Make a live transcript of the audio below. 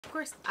Of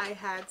course I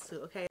had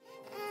to, okay?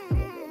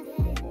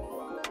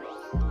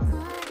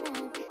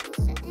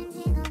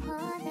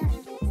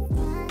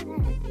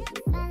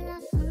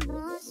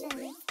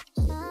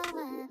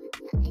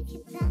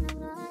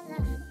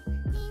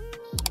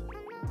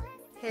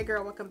 Hey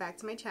girl, welcome back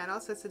to my channel.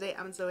 So today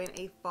I'm doing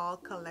a fall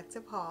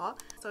collective haul.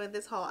 So in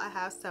this haul I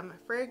have some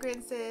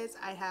fragrances,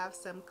 I have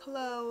some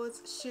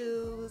clothes,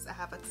 shoes, I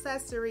have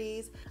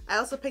accessories. I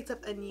also picked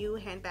up a new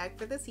handbag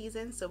for the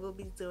season, so we'll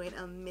be doing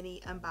a mini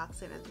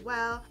unboxing as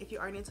well. If you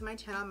are new to my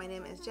channel, my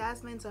name is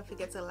Jasmine. Don't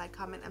forget to like,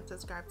 comment, and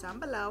subscribe down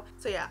below.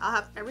 So yeah, I'll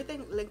have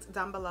everything linked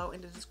down below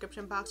in the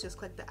description box. Just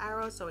click the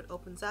arrow so it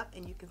opens up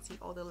and you can see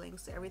all the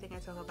links to everything I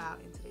talk about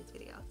in today's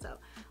video. So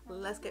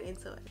let's get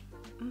into it.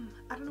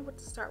 I don't know what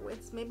to start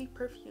with. Maybe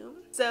perfume.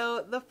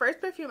 So the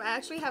first perfume, I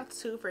actually have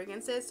two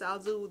fragrances, so I'll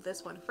do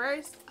this one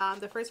first.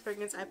 The first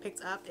fragrance I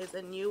picked up is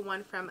a new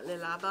one from Le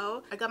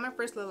Labo. I got my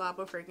first Le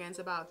Labo fragrance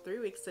about 3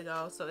 weeks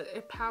ago, so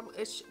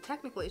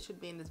technically it should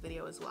be in this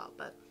video as well,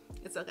 but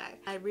it's okay.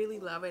 I really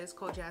love it. It's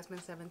called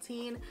Jasmine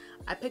 17.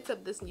 I picked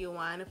up this new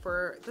one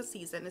for the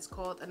season. It's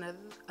called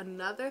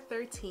Another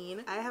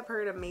 13. I have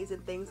heard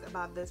amazing things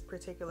about this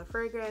particular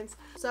fragrance,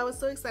 so I was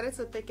so excited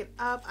to pick it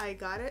up. I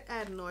got it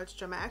at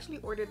Nordstrom. I actually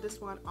ordered this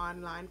one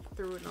online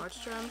through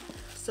Nordstrom,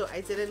 so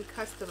I didn't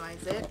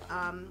customize it.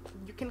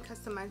 You can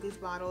customize these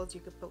bottles.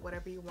 You could put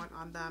whatever you want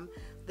on them.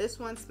 This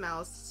one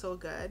smells so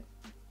good.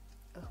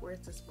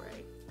 Where's the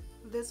spray?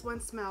 This one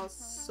smells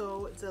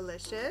so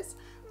delicious.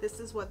 This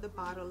is what the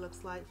bottle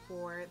looks like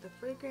for the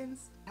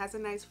fragrance. It has a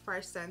nice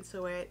fresh scent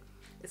to it.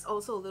 It's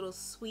also a little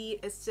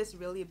sweet. It's just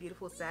really a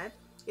beautiful scent.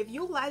 If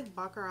you like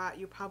Baccarat,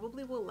 you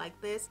probably will like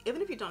this.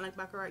 Even if you don't like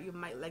Baccarat, you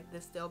might like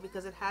this still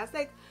because it has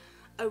like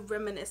a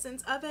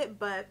reminiscence of it,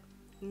 but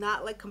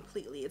not like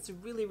completely. It's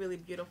really, really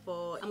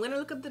beautiful. I'm gonna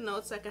look up the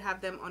notes so I can have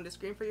them on the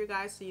screen for you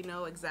guys so you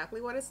know exactly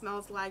what it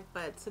smells like,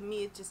 but to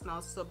me it just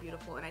smells so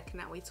beautiful and I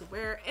cannot wait to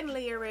wear it and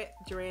layer it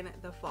during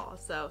the fall.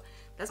 So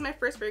that's my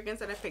first fragrance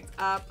that I picked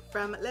up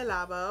from Le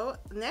Labo.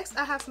 Next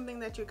I have something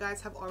that you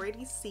guys have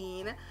already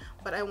seen,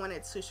 but I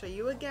wanted to show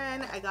you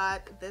again. I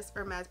got this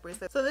Hermes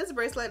bracelet. So this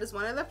bracelet is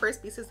one of the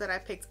first pieces that I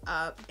picked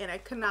up and I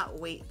could not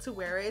wait to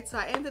wear it, so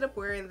I ended up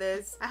wearing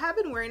this. I have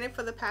been wearing it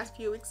for the past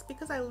few weeks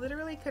because I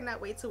literally could not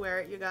wait to wear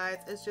it, you guys.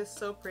 It's just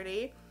so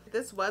pretty.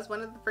 This was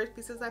one of the first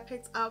pieces I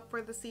picked up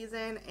for the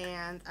season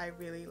and I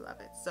really love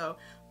it. So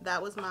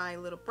that was my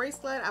little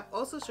bracelet. I've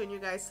also shown you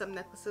guys some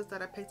necklaces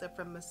that I picked up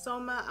from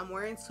Missoma. I'm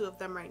wearing two of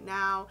them right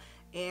now,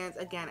 and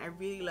again, I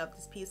really love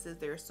these pieces.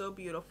 They're so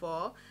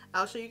beautiful.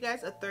 I'll show you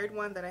guys a third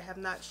one that I have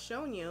not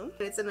shown you.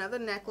 It's another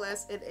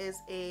necklace. It is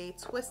a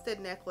twisted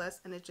necklace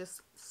and it's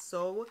just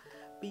so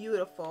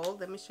beautiful.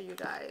 Let me show you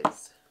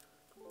guys.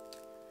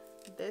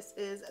 This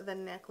is the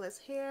necklace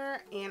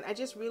here, and I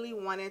just really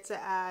wanted to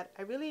add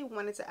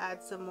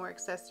some more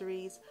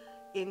accessories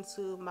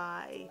into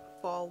my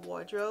fall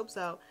wardrobe.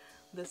 So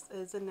this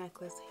is a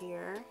necklace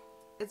here.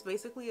 It's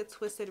basically a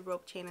twisted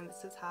rope chain, and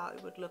this is how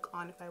it would look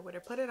on if I were to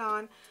put it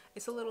on.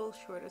 It's a little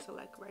shorter, so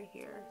like right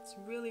here. It's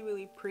really,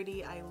 really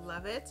pretty. I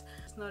love it.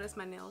 Just notice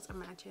my nails are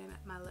matching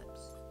my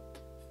lips.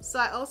 So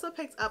I also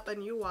picked up a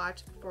new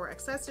watch for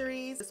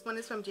accessories. This one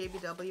is from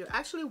JBW. I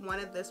actually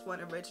wanted this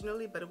one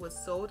originally, but it was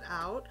sold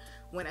out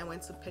when I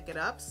went to pick it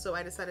up, so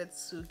I decided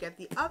to get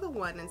the other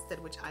one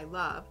instead, which I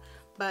love.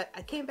 But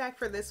I came back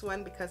for this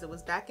one because it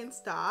was back in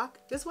stock.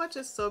 This watch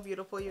is so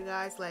beautiful, you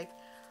guys. Like,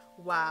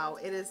 wow,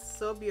 it is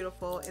so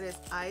beautiful. It is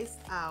iced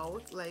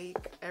out.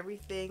 Like,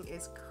 everything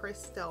is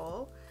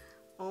crystal.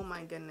 Oh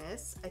my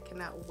goodness, I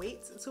cannot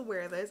wait to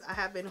wear this. I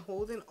have been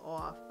holding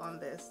off on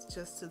this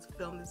just to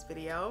film this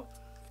video,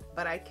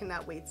 but I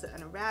cannot wait to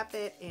unwrap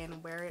it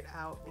and wear it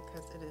out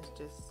because it is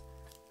just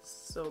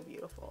so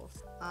beautiful.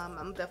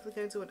 I'm definitely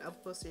going to do an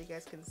up close so you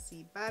guys can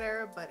see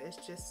better, but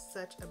it's just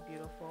such a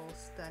beautiful,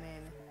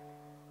 stunning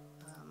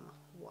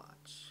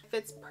watch.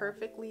 Fits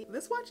perfectly.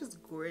 This watch is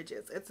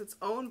gorgeous. It's its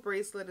own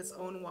bracelet, its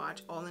own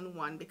watch, all in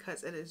one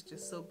because it is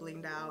just so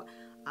blinged out.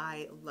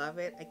 I love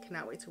it. I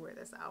cannot wait to wear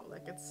this out.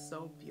 Like, it's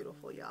so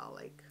beautiful, y'all.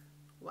 Like,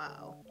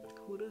 wow,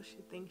 who does she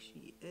think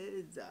she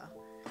is?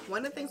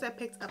 One of the things I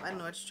picked up at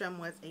Nordstrom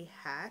was a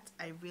hat.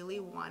 I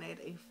really wanted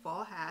a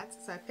fall hat,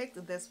 so I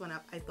picked this one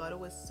up. I thought it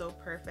was so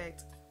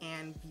perfect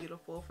and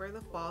beautiful for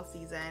the fall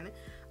season.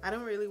 I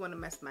don't really want to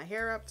mess my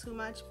hair up too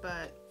much,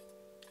 but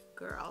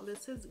girl,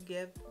 this is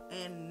give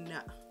and no.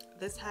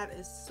 This hat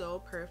is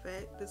so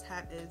perfect. This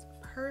hat is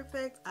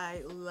perfect.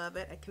 I love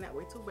it. I cannot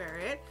wait to wear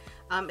it.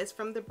 It's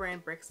from the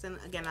brand Brixton.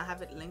 Again, I'll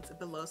have it linked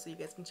below so you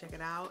guys can check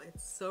it out.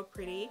 It's so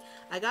pretty.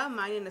 I got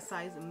mine in a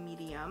size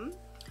medium.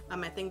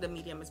 I think the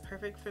medium is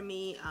perfect for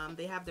me.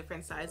 They have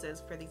different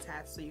sizes for these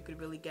hats, so you could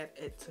really get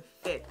it to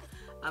fit.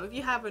 If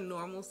you have a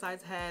normal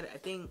size head, I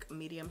think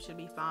medium should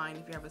be fine.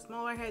 If you have a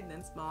smaller head,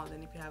 then small.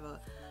 Then if you have a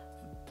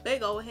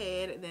big old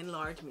head, then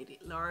large, medium,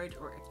 large,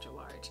 or extra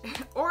large.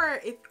 or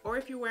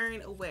if you're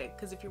wearing a wig,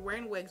 because if you're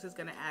wearing wigs, it's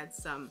gonna add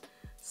some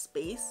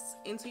space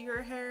into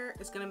your hair.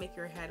 It's gonna make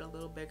your head a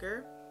little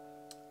bigger,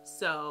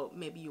 so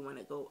maybe you want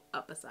to go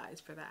up a size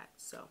for that.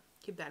 So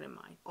keep that in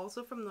mind.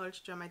 Also from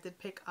Nordstrom, I did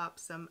pick up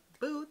some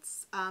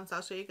boots. So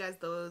I'll show you guys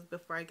those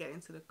before I get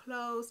into the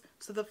clothes.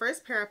 So the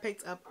first pair I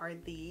picked up are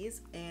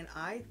these, and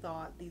I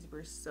thought these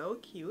were so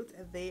cute.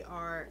 They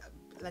are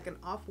like an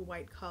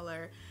off-white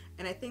color,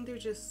 and I think they're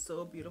just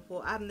so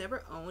beautiful. I've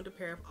never owned a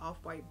pair of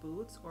off-white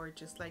boots or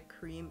just like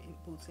cream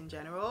boots in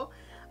general.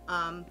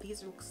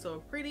 These look so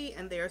pretty,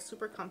 and they are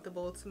super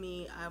comfortable to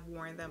me. I've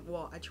worn them,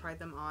 well, I tried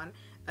them on,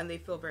 and they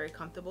feel very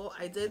comfortable.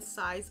 I did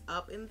size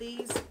up in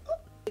these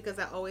because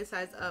I always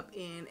size up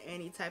in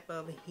any type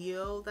of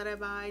heel that I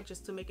buy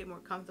just to make it more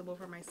comfortable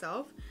for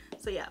myself.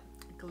 So yeah,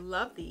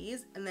 love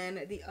these. And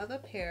then the other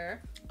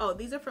pair, oh,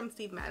 these are from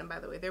Steve Madden, by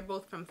the way. They're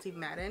both from Steve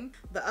Madden.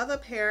 The other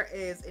pair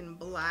is in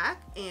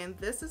black, and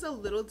this is a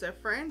little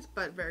different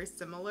but very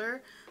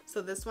similar.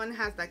 So this one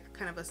has like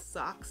kind of a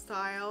sock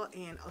style,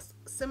 and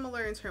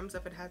similar in terms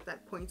of it has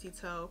that pointy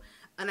toe,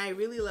 and I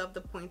really love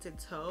the pointed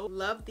toe.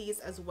 Love these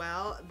as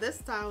well. This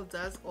style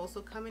does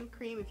also come in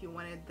cream if you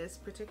wanted this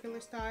particular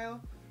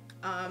style,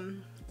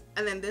 and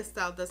then this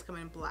style does come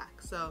in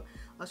black. So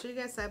I'll show you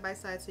guys side by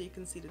side so you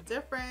can see the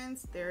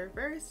difference. They're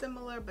very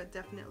similar but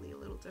definitely a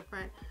little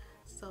different.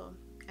 So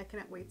I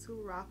cannot wait to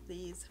rock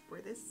these for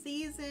this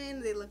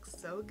season. They look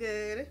so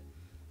good.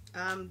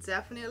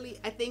 Definitely,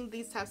 I think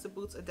these types of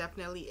boots are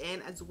definitely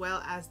in, as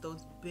well as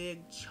those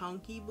big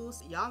chunky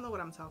boots. Y'all know what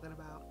I'm talking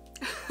about.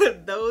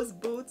 Those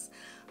boots,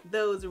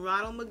 those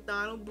Ronald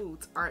McDonald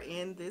boots are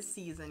in this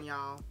season,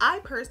 y'all. I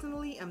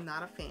personally am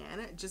not a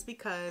fan, just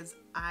because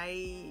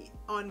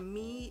on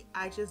me,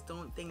 I just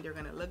don't think they're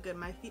gonna look good.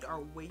 My feet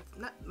are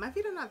my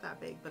feet are not that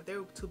big, but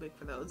they're too big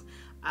for those.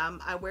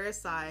 I wear a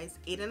size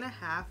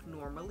 8.5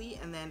 normally,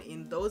 and then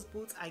in those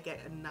boots I get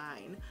a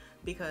 9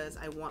 because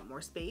I want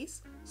more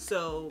space.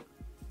 So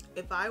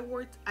if I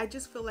were I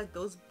just feel like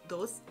those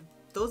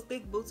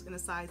big boots in a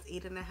size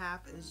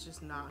 8.5 is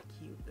just not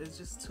cute. It's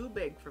just too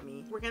big for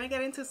me. We're gonna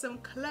get into some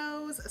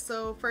clothes.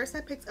 So first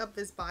I picked up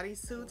this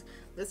bodysuit.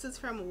 This is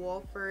from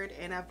Wolford,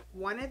 and I've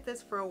wanted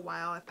this for a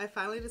while. I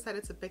finally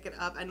decided to pick it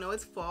up. I know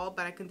it's fall,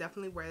 but I can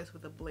definitely wear this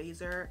with a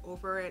blazer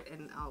over it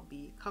and I'll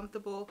be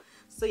comfortable.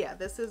 So yeah,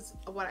 this is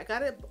what I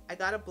got. I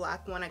got a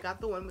black one. I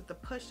got the one with the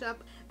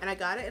push-up, and I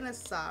got it in a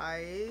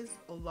size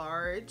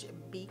large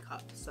B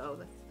cup. So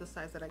that's the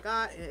size that I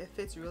got, and it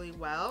fits really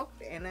well.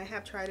 And I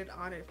have tried it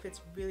on. It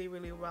fits really,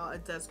 really well.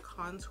 It does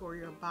contour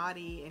your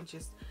body and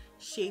just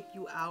shape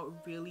you out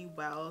really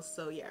well.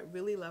 So yeah,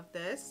 really love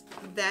this.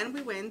 Then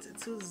we went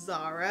to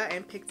Zara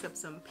and picked up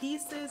some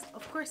pieces.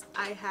 Of course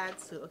I had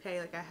to, okay,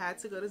 like I had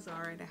to go to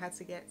Zara and I had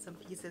to get some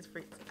pieces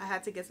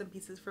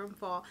from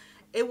fall.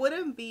 It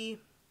wouldn't be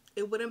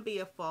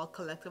a fall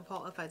collective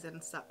haul if I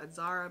didn't stop at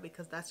Zara,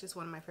 because that's just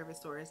one of my favorite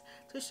stores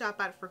to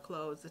shop at for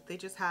clothes. If they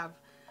just have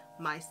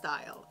my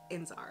style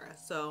in Zara.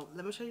 So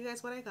let me show you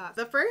guys what I got.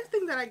 The first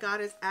thing that I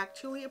got is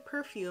actually a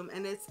perfume,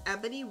 and it's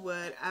Ebony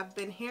Wood. I've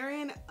been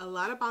hearing a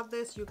lot about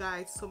this. You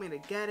guys told me to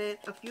get it.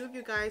 A few of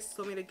you guys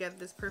told me to get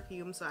this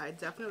perfume, so I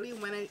definitely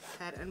went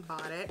ahead and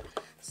bought it.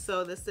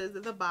 So this is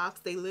the box.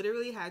 They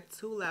literally had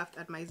 2 left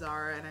at my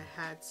Zara, and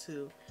I had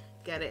to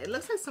get it. It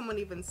looks like someone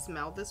even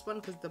smelled this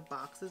one because the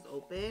box is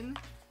open.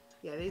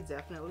 Yeah, they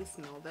definitely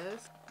smell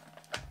this.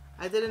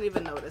 I didn't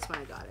even notice when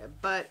I got it,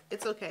 but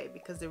it's okay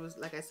because there was,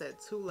 like I said,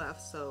 2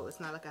 left, so it's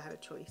not like I had a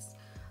choice.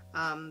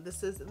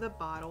 This is the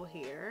bottle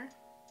here.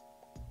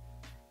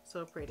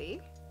 So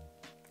pretty.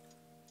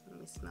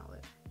 Let me smell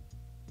it.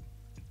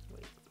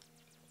 Wait.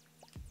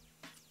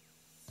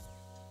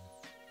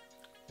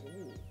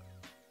 Ooh.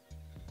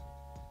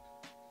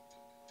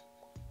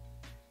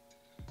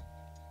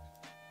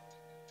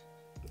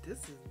 This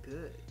is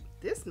good.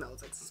 This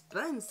smells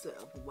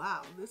expensive.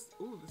 Wow, this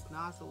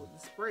nozzle, the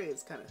spray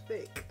is kind of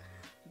thick.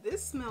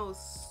 This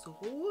smells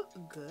so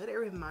good. It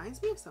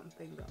reminds me of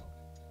something though.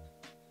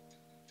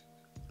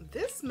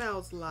 This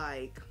smells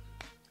like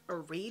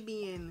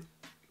Arabian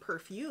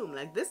perfume.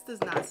 Like, this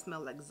does not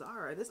smell like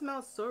Zara. This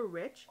smells so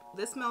rich.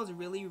 This smells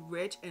really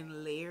rich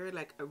and layered,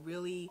 like a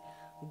really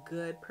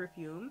good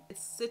perfume.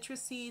 It's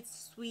citrusy,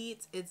 it's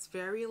sweet, it's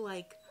very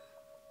like,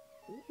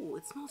 ooh,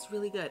 it smells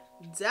really good.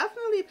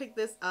 Definitely pick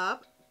this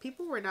up.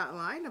 People were not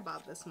lying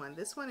about this one.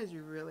 This one is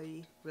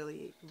really,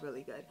 really,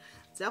 really good.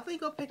 Definitely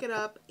go pick it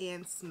up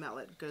and smell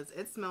it because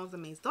it smells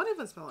amazing. Don't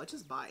even smell it,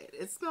 just buy it.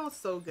 It smells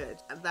so good.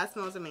 That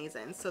smells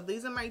amazing. So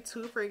these are my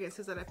 2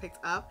 fragrances that I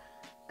picked up,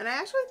 and I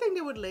actually think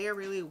they would layer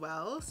really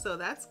well, so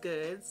that's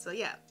good. So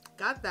yeah,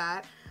 got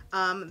that.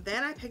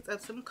 Then I picked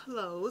up some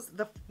clothes.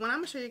 The one I'm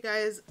gonna show you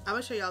guys, I'm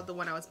gonna show y'all the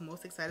one I was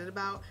most excited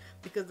about,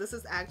 because this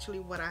is actually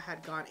what I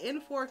had gone in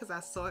for because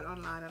I saw it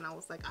online and I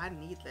was like, I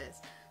need this.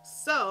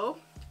 So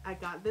I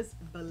got this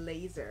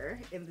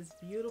blazer in this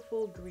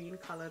beautiful green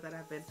color that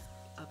I've been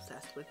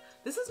obsessed with.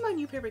 This is my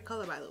new favorite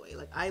color, by the way.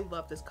 Like, I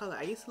love this color.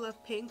 I used to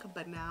love pink,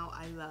 but now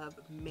I love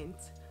mint.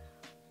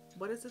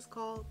 What is this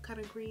called? Kind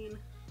of green?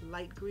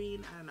 Light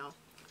green? I don't know.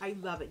 I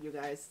love it, you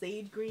guys.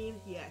 Sage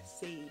green? Yes,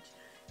 sage.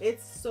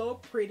 It's so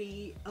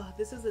pretty.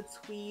 This is a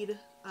tweed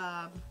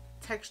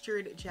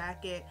textured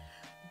jacket.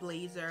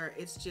 blazer.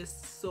 It's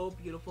just so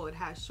beautiful. It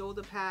has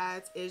shoulder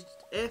pads. It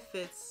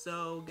fits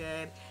so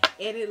good,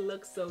 and it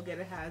looks so good.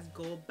 It has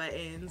gold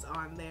buttons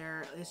on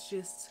there. It's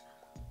just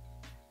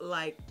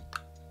like,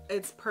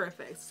 it's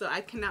perfect. So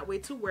I cannot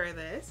wait to wear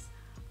this.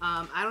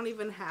 I don't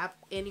even have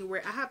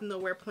anywhere, I have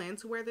nowhere planned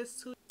to wear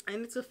this to. I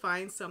need to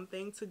find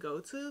something to go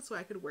to so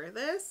I could wear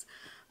this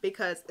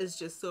because it's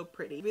just so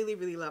pretty. Really,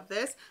 really love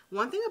this.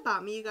 One thing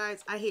about me, you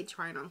guys, I hate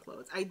trying on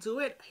clothes. I do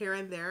it here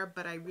and there,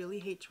 but I really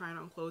hate trying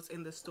on clothes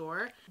in the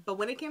store. But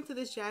when it came to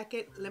this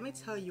jacket, let me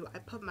tell you, I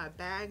put my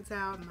bag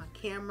down, my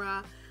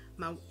camera,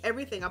 my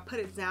everything. I put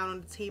it down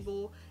on the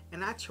table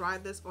and I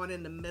tried this on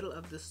in the middle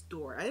of the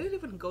store. I didn't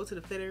even go to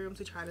the fitting room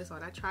to try this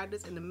on. I tried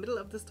this in the middle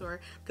of the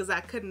store because I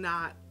could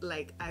not,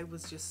 like, I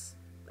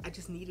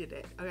just needed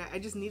it. Okay, I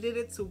just needed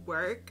it to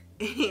work,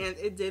 and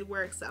it did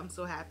work, so I'm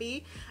so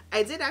happy.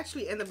 I did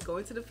actually end up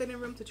going to the fitting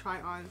room to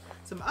try on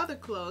some other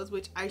clothes,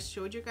 which I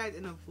showed you guys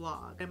in a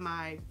vlog, in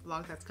my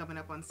vlog that's coming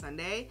up on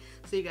Sunday,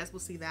 so you guys will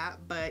see that.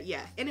 But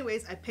yeah,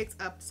 anyways, I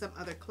picked up some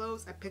other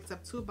clothes. I picked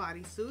up 2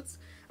 bodysuits.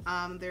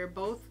 They're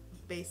both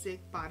basic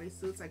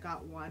bodysuits. I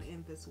got one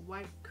in this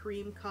white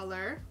cream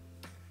color,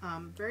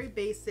 very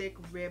basic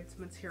ribbed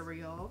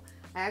material.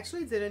 I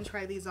actually didn't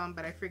try these on,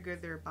 but I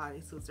figured their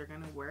bodysuits are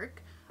gonna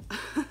work.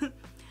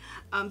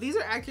 These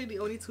are actually the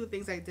only 2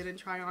 things I didn't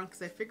try on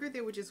because I figured they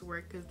would just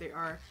work because they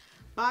are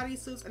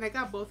bodysuits, and I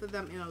got both of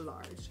them in a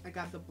large. I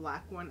got the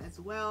black one as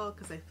well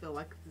because I feel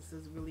like this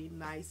is really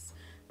nice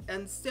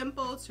and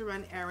simple to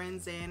run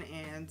errands in,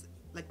 and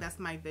like that's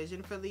my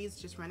vision for these,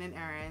 just running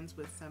errands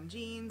with some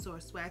jeans or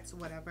sweats or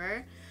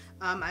whatever.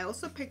 I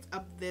also picked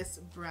up this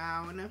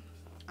brown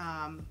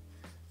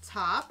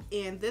top,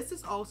 and this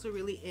is also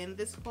really in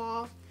this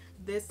fall.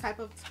 This type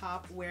of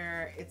top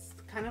where it's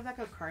kind of like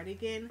a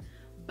cardigan,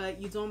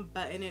 but you don't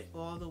button it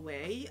all the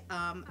way.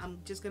 I'm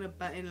just gonna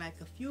button like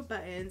a few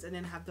buttons and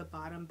then have the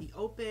bottom be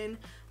open.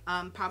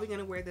 I'm probably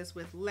gonna wear this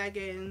with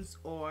leggings,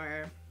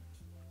 or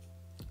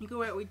you can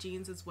wear it with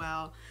jeans as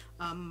well.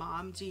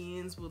 Mom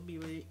jeans will be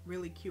really,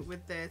 really cute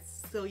with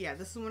this. So yeah,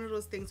 this is one of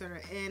those things that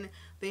are in.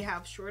 They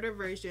have shorter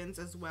versions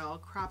as well,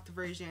 cropped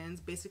versions.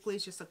 Basically,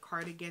 it's just a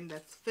cardigan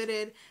that's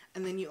fitted,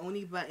 and then you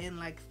only button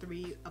like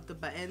 3 of the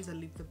buttons and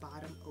leave the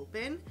bottom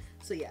open.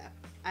 So yeah,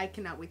 I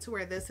cannot wait to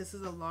wear this. This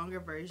is a longer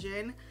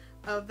version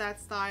of that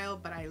style,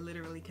 but I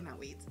literally cannot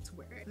wait to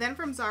wear it. Then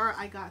from Zara,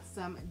 I got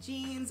some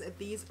jeans.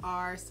 These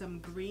are some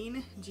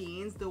green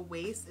jeans. The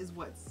waist is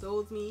what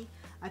sold me.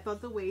 I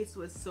thought the waist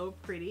was so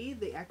pretty.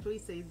 They actually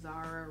say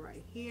Zara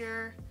right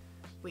here.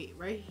 Wait,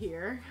 right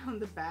here on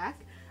the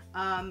back.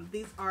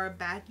 These are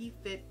baggy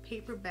fit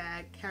paper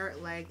bag,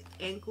 carrot leg,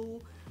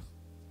 ankle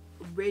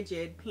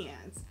rigid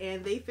pants,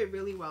 and they fit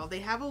really well. They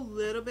have a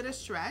little bit of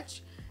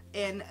stretch,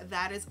 and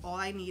that is all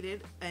I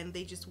needed, and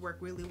they just work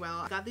really well.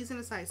 I got these in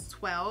a size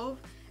 12,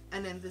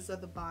 and then these are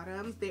the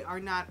bottoms. They are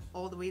not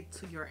all the way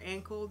to your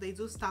ankle. They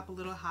do stop a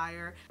little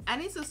higher. I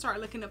need to start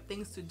looking up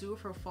things to do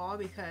for fall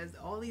because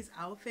all these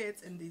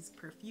outfits and these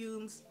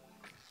perfumes,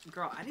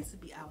 girl, I need to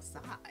be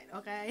outside,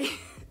 okay?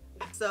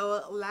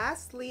 So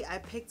lastly, I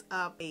picked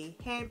up a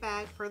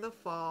handbag for the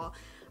fall.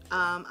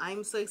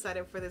 I'm so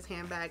excited for this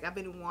handbag. I've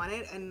been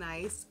wanting a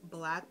nice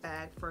black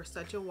bag for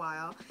such a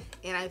while,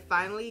 and I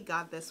finally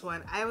got this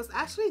one. I was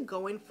actually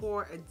going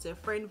for a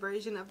different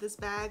version of this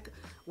bag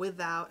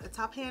without a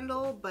top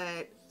handle,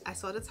 but I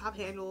saw the top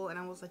handle and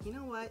I was like, you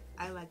know what?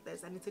 I like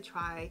this. I need to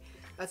try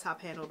a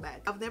top handle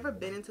bag. I've never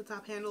been into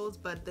top handles,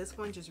 but this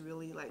one just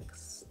really like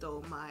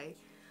stole my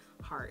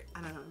heart.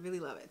 I don't know, I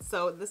really love it.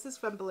 So this is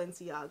from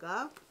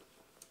Balenciaga,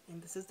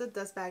 and this is the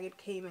dust bag it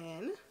came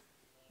in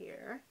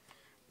here.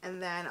 And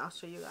then I'll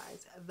show you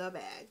guys the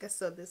bag.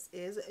 So this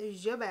is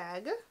your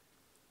bag.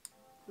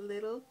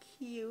 Little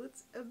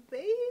cute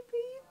baby.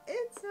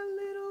 It's a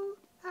little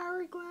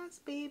hourglass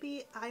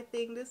baby. I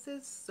think this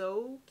is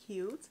so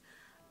cute.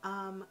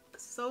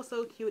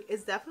 So cute.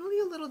 It's definitely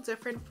a little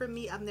different for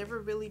me. I've never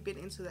really been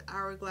into the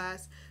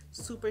hourglass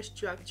super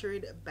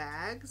structured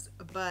bags,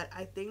 but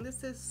I think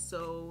this is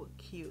so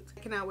cute. I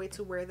cannot wait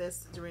to wear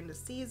this during the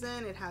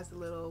season. It has a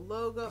little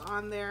logo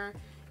on there.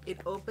 It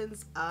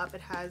opens up.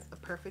 It has a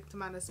perfect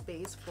amount of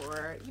space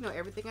for, you know,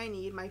 everything I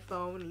need. My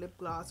phone, lip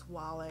gloss,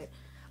 wallet.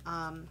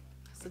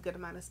 It's a good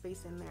amount of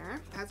space in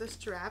there. It has a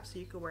strap so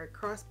you can wear it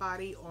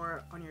crossbody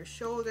or on your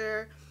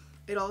shoulder.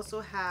 It also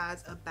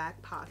has a back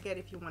pocket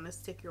if you want to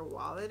stick your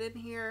wallet in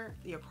here,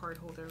 your card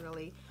holder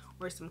really,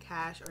 or some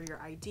cash or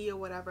your ID or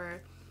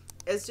whatever.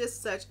 It's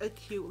just such a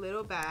cute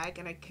little bag,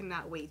 and I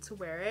cannot wait to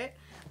wear it.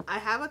 I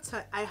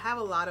have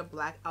a lot of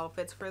black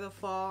outfits for the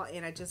fall,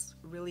 and I just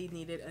really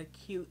needed a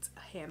cute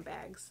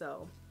handbag,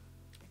 so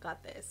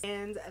got this.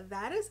 And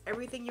that is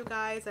everything, you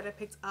guys, that I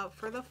picked up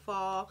for the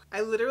fall.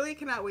 I literally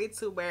cannot wait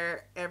to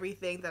wear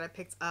everything that I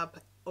picked up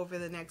over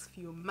the next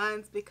few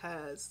months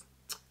because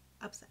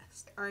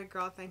obsessed. Alright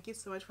girl, thank you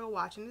so much for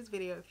watching this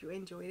video. If you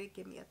enjoyed it,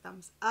 give me a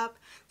thumbs up,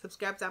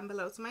 subscribe down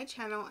below to my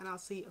channel, and I'll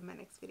see you in my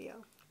next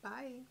video.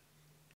 Bye.